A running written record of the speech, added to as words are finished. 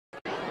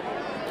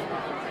for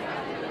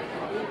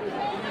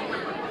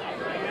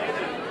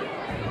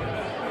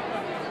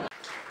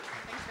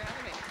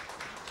having me.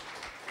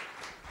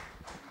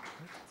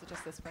 So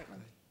just this right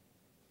one.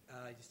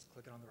 Just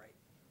click it on the right.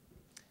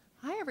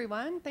 Hi,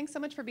 everyone. Thanks so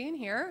much for being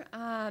here.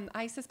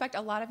 I suspect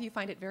a lot of you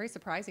find it very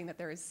surprising that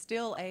there is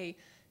still a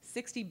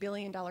 $60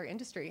 billion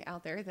industry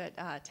out there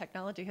that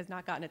technology has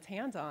not gotten its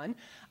hands on.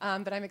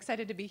 But I'm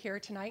excited to be here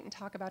tonight and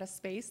talk about a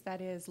space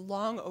that is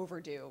long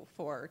overdue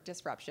for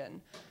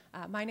disruption.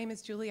 My name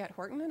is Juliet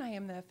Horton, and I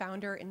am the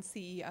founder and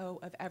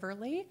CEO of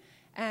Everly.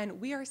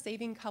 And we are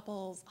saving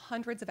couples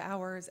hundreds of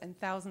hours and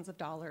thousands of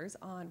dollars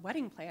on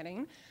wedding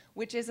planning,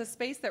 which is a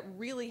space that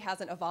really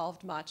hasn't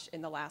evolved much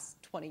in the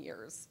last 20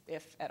 years,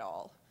 if at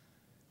all.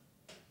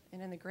 And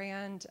in the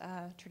grand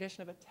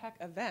tradition of a tech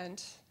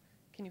event,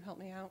 can you help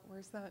me out?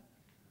 Where's that?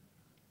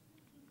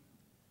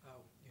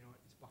 Oh, you know what?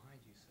 It's behind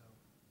you, so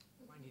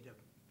you might need to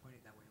point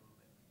it that way a little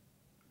bit.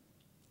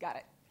 Got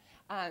it.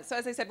 So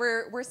as I said,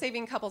 we're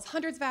saving couples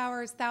hundreds of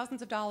hours,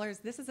 thousands of dollars.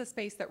 This is a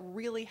space that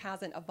really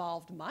hasn't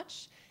evolved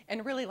much,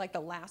 and really like the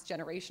last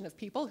generation of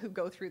people who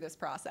go through this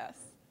process.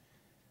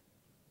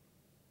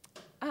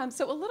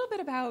 So a little bit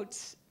about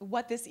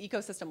what this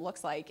ecosystem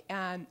looks like.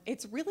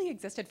 It's really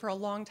existed for a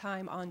long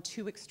time on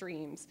two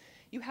extremes.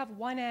 You have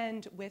one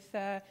end with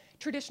the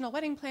traditional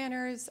wedding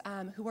planners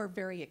who are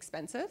very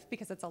expensive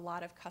because it's a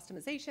lot of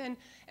customization,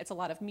 it's a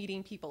lot of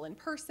meeting people in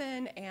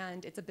person,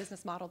 and it's a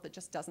business model that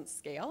just doesn't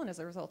scale, and as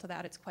a result of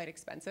that, it's quite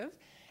expensive.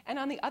 And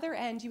on the other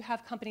end, you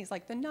have companies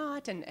like The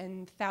Knot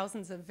and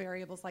thousands of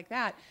variables like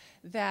that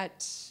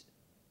that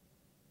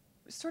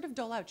sort of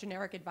dole out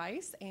generic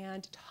advice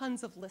and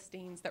tons of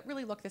listings that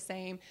really look the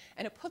same,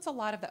 and it puts a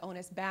lot of the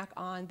onus back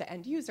on the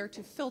end user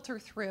to filter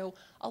through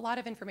a lot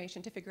of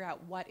information to figure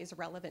out what is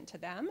relevant to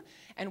them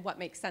and what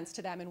makes sense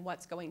to them and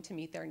what's going to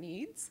meet their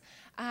needs.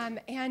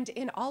 And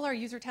in all our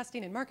user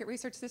testing and market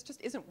research, this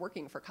just isn't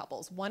working for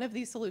couples. One of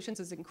these solutions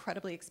is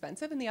incredibly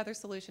expensive and the other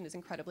solution is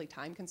incredibly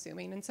time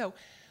consuming. And so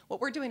what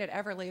we're doing at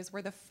Everly is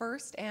we're the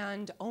first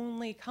and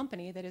only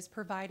company that is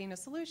providing a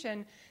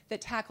solution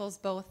that tackles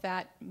both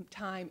that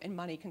time and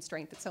money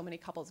constraint that so many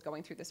couples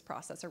going through this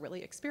process are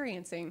really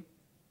experiencing.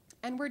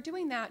 And we're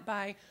doing that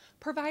by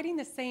providing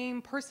the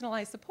same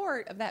personalized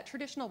support of that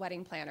traditional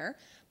wedding planner,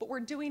 but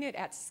we're doing it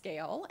at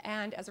scale.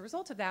 And as a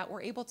result of that,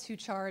 we're able to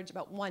charge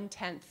about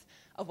 1/10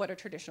 of what a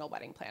traditional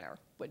wedding planner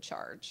would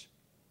charge.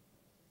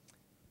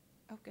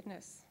 Oh,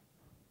 goodness.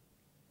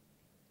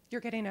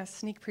 You're getting a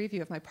sneak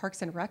preview of my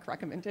Parks and Rec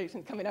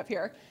recommendation coming up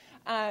here.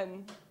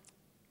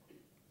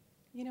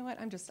 You know what?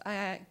 I'm just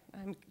going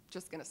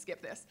to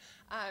skip this.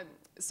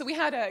 So we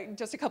had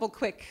just a couple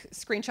quick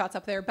screenshots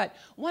up there, but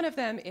one of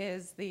them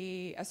is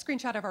a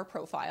screenshot of our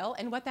profile.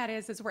 And what that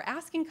is we're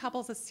asking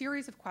couples a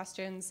series of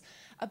questions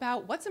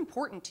about what's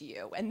important to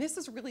you. And this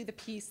is really the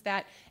piece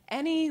that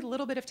any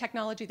little bit of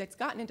technology that's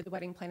gotten into the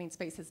wedding planning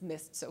space has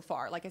missed so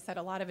far. Like I said,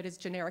 a lot of it is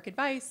generic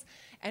advice,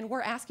 and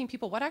we're asking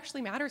people what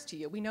actually matters to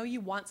you. We know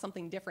you want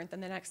something different than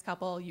the next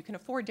couple. You can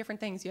afford different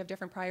things. You have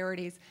different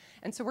priorities.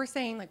 And so we're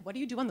saying, like, what do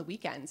you do on the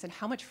weekends? And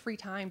how much free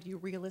time do you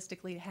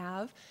realistically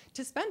have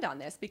to spend on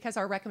this? Because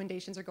our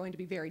recommendations are going to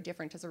be very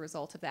different as a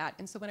result of that.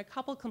 And so when a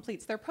couple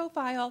completes their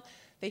profile,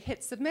 they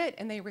hit submit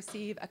and they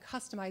receive a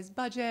customized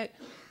budget,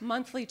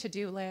 monthly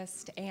to-do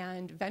list,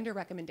 and vendor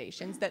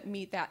recommendations that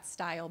meet that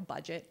style,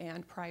 budget,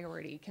 and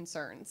priority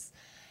concerns.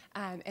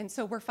 And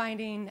so we're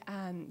finding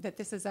that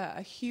this is a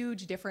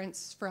huge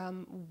difference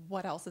from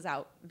what else is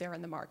out there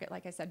in the market,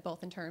 like I said,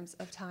 both in terms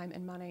of time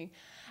and money.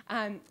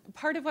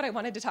 Part of what I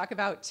wanted to talk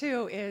about,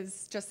 too,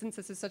 is, just since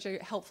this is such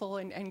a helpful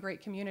and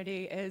great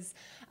community, is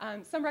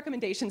some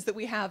recommendations that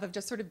we have of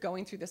just sort of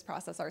going through this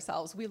process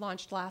ourselves. We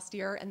launched last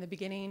year in the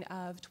beginning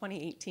of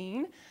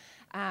 2018,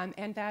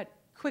 and that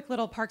quick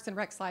little Parks and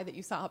Rec slide that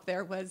you saw up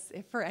there was,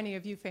 if for any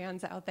of you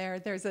fans out there,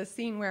 there's a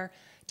scene where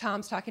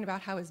Tom's talking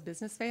about how his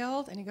business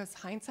failed, and he goes,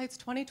 hindsight's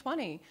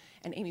 2020.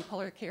 And Amy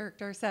Poehler's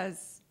character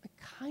says, it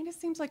kind of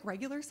seems like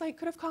regular sight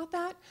could have caught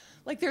that.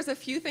 Like, there's a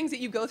few things that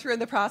you go through in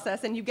the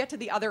process, and you get to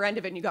the other end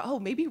of it, and you go, oh,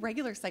 maybe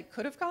regular sight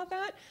could have caught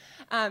that.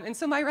 And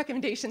so my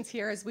recommendations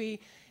here, as we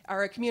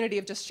are a community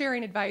of just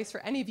sharing advice for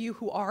any of you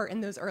who are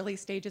in those early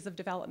stages of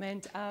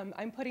development,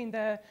 I'm putting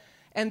the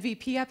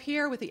MVP up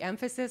here with the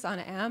emphasis on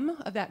M,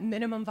 of that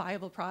minimum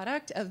viable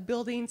product, of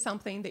building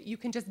something that you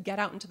can just get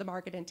out into the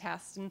market and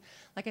test. And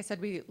like I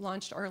said, we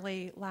launched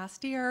early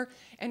last year,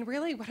 and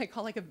really what I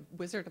call like a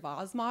Wizard of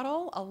Oz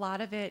model. A lot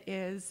of it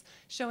is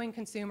showing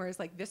consumers,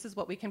 like, this is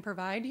what we can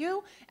provide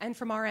you, and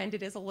from our end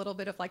it is a little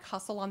bit of like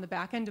hustle on the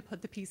back end to put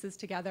the pieces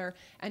together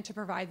and to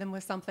provide them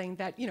with something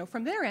that, you know,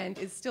 from their end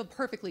is still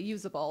perfectly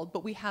usable,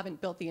 but we haven't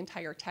built the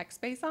entire tech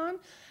space on,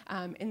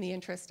 in the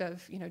interest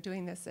of, you know,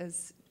 doing this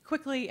as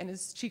quickly and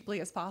as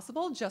cheaply as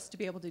possible, just to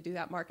be able to do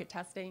that market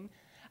testing.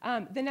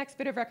 The next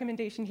bit of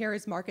recommendation here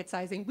is market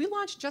sizing. We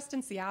launched just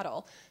in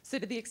Seattle, so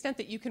to the extent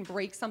that you can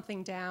break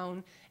something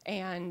down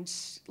and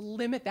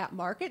limit that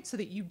market so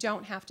that you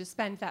don't have to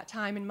spend that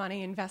time and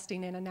money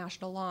investing in a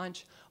national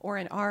launch, or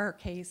in our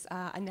case,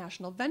 a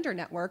national vendor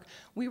network,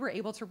 we were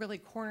able to really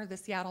corner the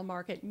Seattle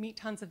market, meet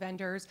tons of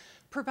vendors,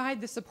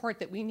 provide the support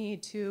that we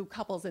need to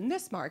couples in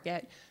this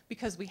market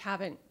because we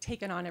haven't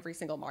taken on every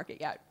single market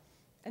yet.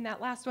 And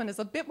that last one is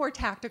a bit more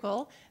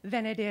tactical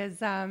than it is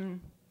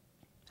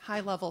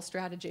high-level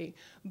strategy.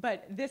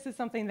 But this is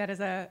something that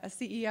as a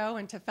CEO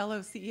and to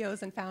fellow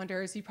CEOs and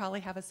founders, you probably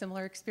have a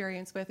similar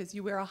experience with, is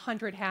you wear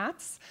 100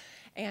 hats.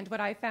 And what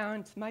I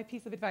found, my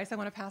piece of advice I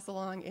want to pass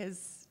along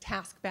is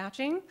task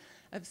batching,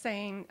 of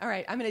saying, all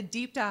right, I'm going to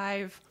deep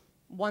dive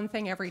one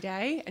thing every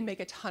day and make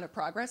a ton of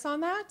progress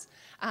on that.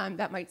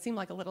 That might seem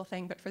like a little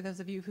thing, but for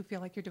those of you who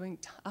feel like you're doing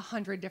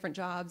 100 different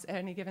jobs at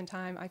any given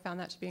time, I found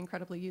that to be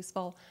incredibly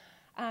useful.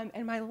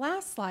 And my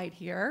last slide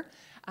here,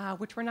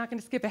 which we're not going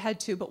to skip ahead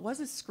to, but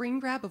was a screen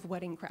grab of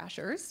wedding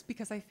crashers,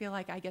 because I feel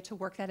like I get to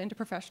work that into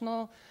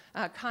professional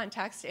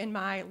context in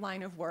my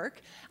line of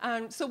work.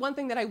 So one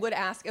thing that I would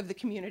ask of the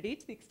community,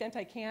 to the extent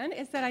I can,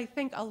 is that I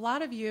think a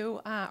lot of you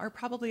are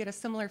probably at a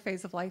similar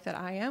phase of life that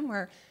I am,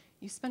 where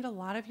you spend a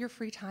lot of your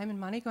free time and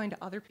money going to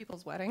other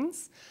people's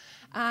weddings.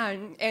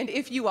 And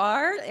if you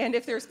are, and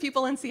if there's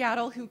people in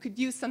Seattle who could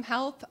use some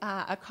help,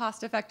 a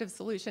cost-effective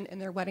solution in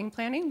their wedding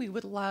planning, we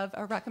would love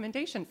a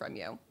recommendation from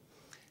you.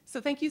 So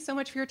thank you so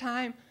much for your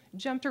time.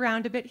 Jumped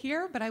around a bit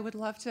here, but I would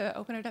love to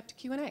open it up to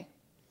Q&A.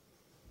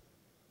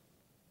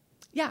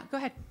 Yeah, go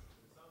ahead.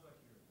 It sounds like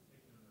you're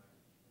taking on that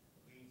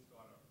lean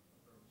startup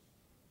approach.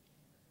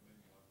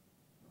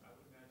 I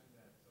would imagine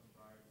that some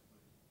brides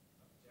would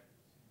object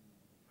to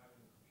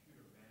having a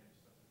computer manage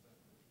such a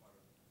sensitive part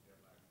of their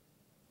life.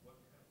 What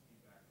kind of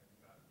feedback have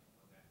you gotten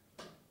on that?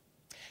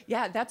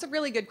 Yeah, that's a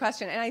really good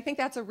question. And I think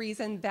that's a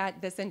reason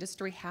that this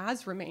industry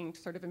has remained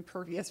sort of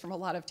impervious from a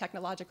lot of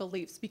technological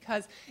leaps,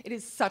 because it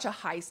is such a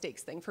high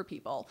stakes thing for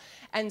people.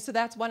 And so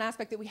that's one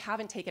aspect that we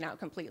haven't taken out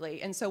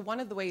completely. And so one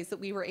of the ways that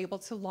we were able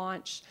to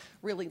launch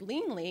really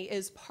leanly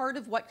is part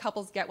of what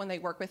couples get when they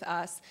work with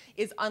us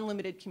is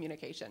unlimited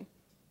communication.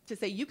 To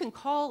say you can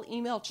call,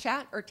 email,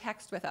 chat, or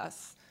text with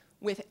us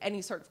with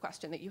any sort of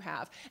question that you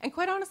have. And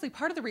quite honestly,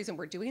 part of the reason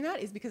we're doing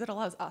that is because it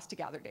allows us to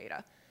gather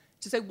data.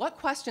 To say, what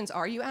questions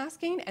are you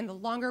asking? And the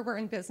longer we're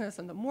in business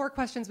and the more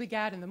questions we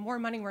get and the more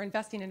money we're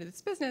investing into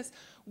this business,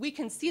 we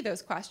can see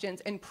those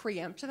questions and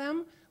preempt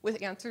them with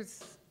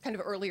answers kind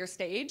of earlier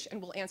stage, and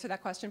we'll answer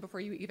that question before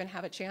you even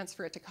have a chance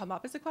for it to come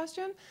up as a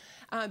question.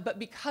 But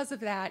because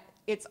of that,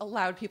 it's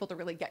allowed people to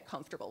really get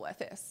comfortable with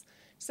this.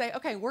 Say,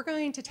 okay, we're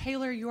going to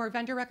tailor your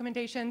vendor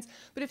recommendations,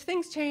 but if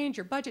things change,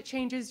 your budget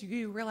changes,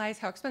 you realize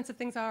how expensive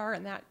things are,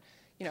 and that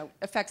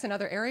affects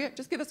another area,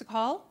 just give us a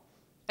call,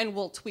 and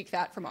we'll tweak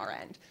that from our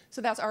end. So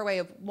that's our way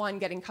of, one,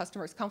 getting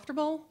customers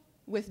comfortable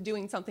with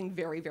doing something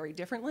very, very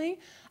differently,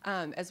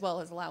 as well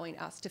as allowing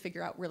us to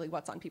figure out really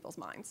what's on people's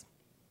minds.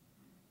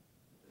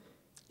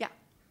 Yeah?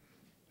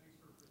 Thanks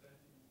for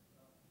presenting.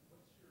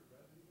 What's your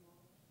revenue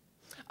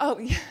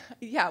model? Oh,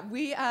 yeah.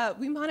 We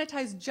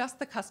monetize just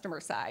the customer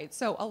side.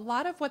 So a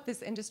lot of what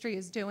this industry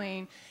is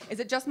doing is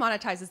it just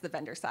monetizes the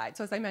vendor side.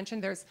 So as I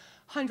mentioned, there's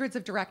hundreds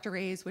of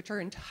directories which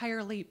are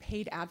entirely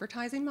paid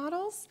advertising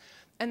models.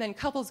 And then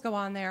couples go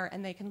on there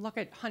and they can look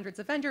at hundreds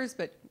of vendors,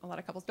 but a lot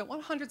of couples don't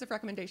want hundreds of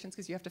recommendations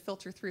because you have to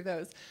filter through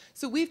those.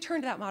 So we've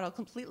turned that model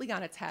completely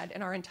on its head,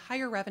 and our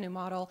entire revenue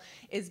model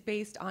is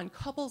based on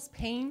couples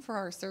paying for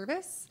our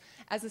service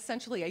as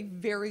essentially a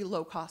very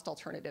low-cost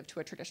alternative to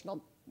a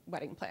traditional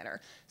wedding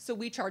planner. So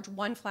we charge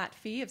one flat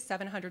fee of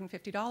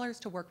 $750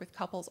 to work with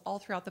couples all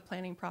throughout the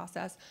planning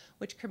process,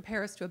 which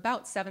compares to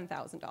about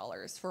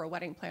 $7,000 for a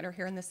wedding planner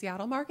here in the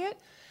Seattle market.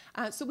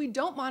 So we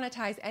don't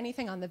monetize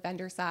anything on the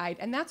vendor side,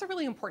 and that's a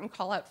really important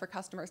call out for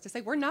customers to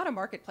say we're not a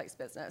marketplace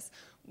business.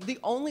 The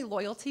only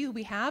loyalty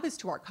we have is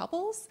to our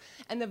couples,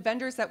 and the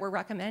vendors that we're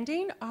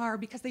recommending are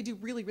because they do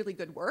really, really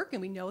good work,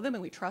 and we know them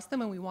and we trust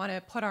them and we want to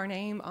put our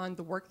name on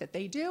the work that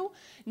they do,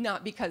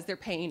 not because they're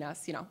paying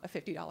us, a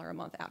 $50 a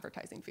month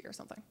advertising fee or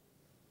something.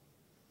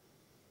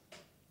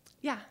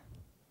 Yeah.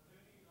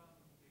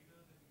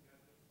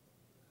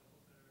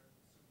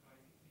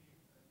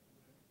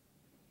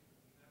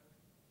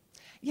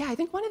 Yeah, I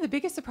think one of the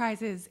biggest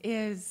surprises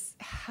is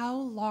how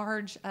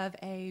large of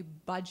a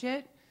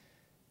budget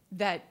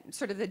that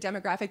sort of the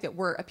demographic that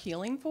we're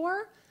appealing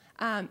for.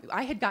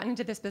 I had gotten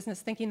into this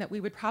business thinking that we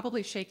would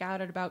probably shake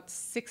out at about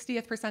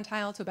 60th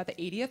percentile to about the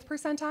 80th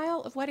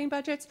percentile of wedding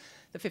budgets.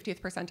 The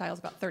 50th percentile is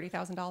about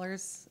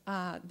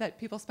 $30,000 that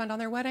people spend on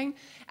their wedding.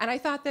 And I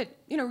thought that,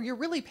 you're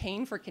really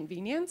paying for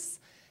convenience.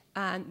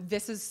 And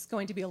this is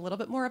going to be a little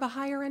bit more of a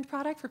higher end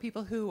product for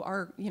people who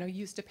are,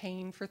 used to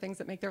paying for things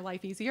that make their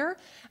life easier.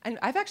 And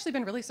I've actually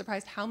been really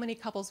surprised how many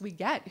couples we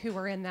get who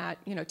are in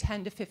that,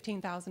 $10,000 to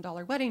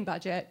 $15,000 wedding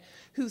budget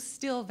who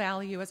still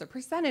value as a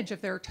percentage of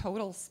their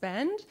total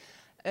spend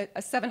a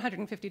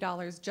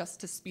 $750 just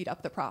to speed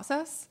up the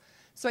process.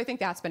 So I think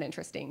that's been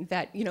interesting,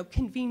 that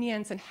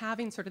convenience and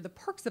having sort of the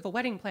perks of a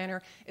wedding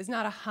planner is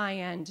not a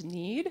high-end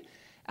need.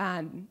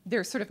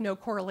 there's sort of no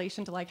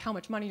correlation to like how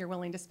much money you're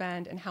willing to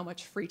spend and how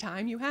much free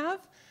time you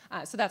have.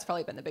 So that's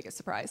probably been the biggest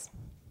surprise.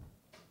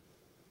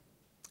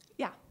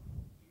 Yeah.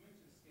 You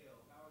mentioned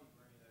scale. How are you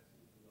bringing that to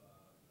the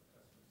customers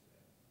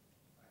today?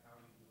 Like, how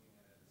are you doing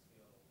that at a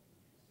scale where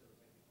you're still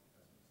taking on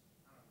customers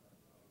kind of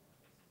like all over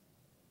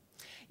the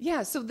place?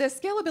 Yeah, so the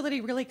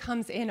scalability really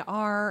comes in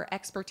our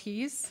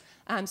expertise.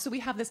 So we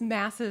have this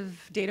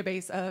massive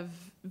database of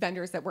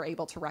vendors that we're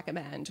able to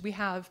recommend. We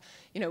have,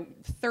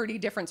 30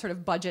 different sort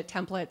of budget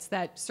templates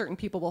that certain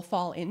people will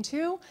fall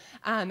into.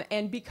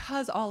 And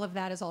because all of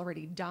that is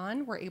already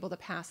done, we're able to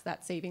pass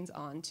that savings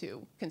on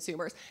to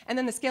consumers. And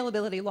then the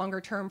scalability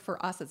longer term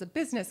for us as a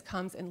business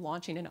comes in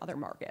launching in other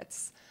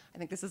markets. I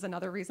think this is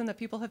another reason that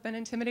people have been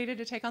intimidated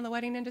to take on the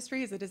wedding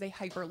industry, is it is a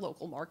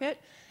hyper-local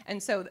market.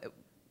 And so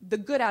the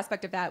good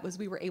aspect of that was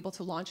we were able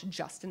to launch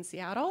just in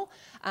Seattle.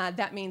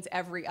 That means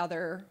every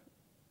other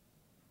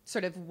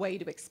sort of way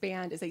to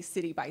expand is a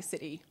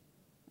city-by-city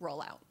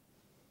rollout.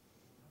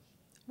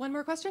 One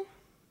more question?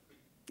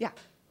 Yeah. I'm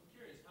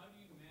curious, how do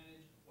you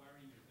manage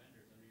acquiring your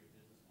vendors under your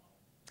business model?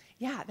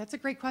 Yeah, that's a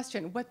great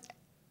question.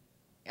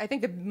 I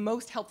think the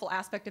most helpful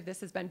aspect of this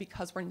has been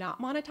because we're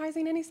not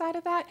monetizing any side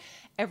of that,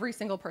 every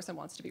single person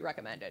wants to be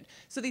recommended.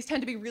 So these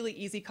tend to be really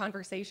easy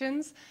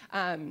conversations.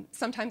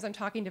 Sometimes I'm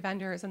talking to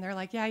vendors and they're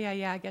like,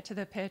 yeah, get to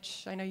the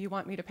pitch. I know you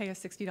want me to pay a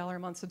 $60 a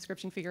month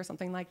subscription fee or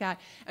something like that.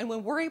 And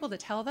when we're able to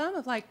tell them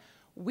of like,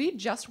 we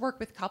just work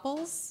with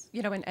couples,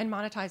 and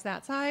monetize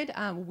that side.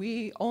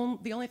 The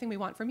only thing we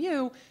want from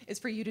you is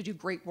for you to do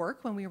great work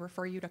when we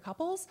refer you to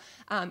couples.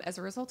 As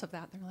a result of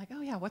that, they're like,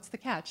 oh yeah, what's the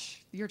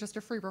catch? You're just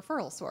a free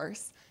referral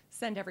source.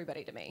 Send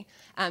everybody to me.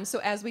 So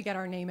as we get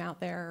our name out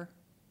there,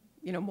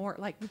 more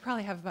like we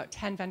probably have about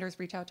 10 vendors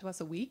reach out to us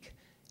a week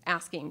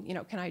asking,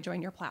 can I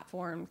join your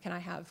platform? Can I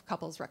have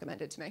couples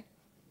recommended to me?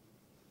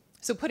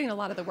 So putting a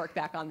lot of the work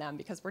back on them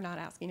because we're not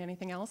asking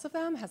anything else of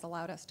them has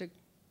allowed us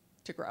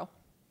to grow.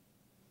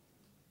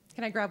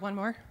 Can I grab one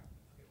more?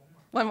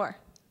 One more.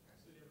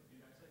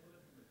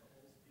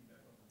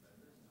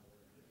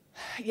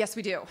 Yes,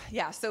 we do.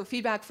 Yeah, so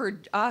feedback for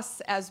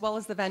us as well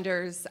as the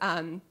vendors,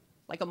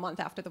 like a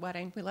month after the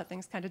wedding, we let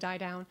things kind of die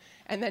down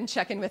and then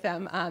check in with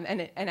them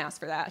and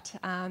ask for that.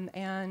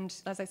 And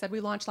as I said,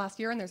 we launched last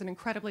year and there's an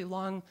incredibly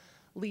long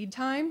lead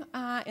time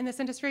in this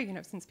industry,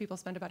 since people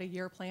spend about a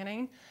year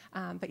planning.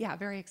 But yeah,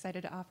 very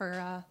excited to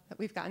offer that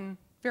we've gotten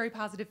very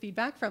positive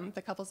feedback from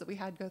the couples that we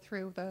had go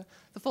through the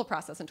full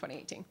process in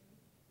 2018.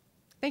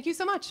 Thank you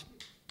so much.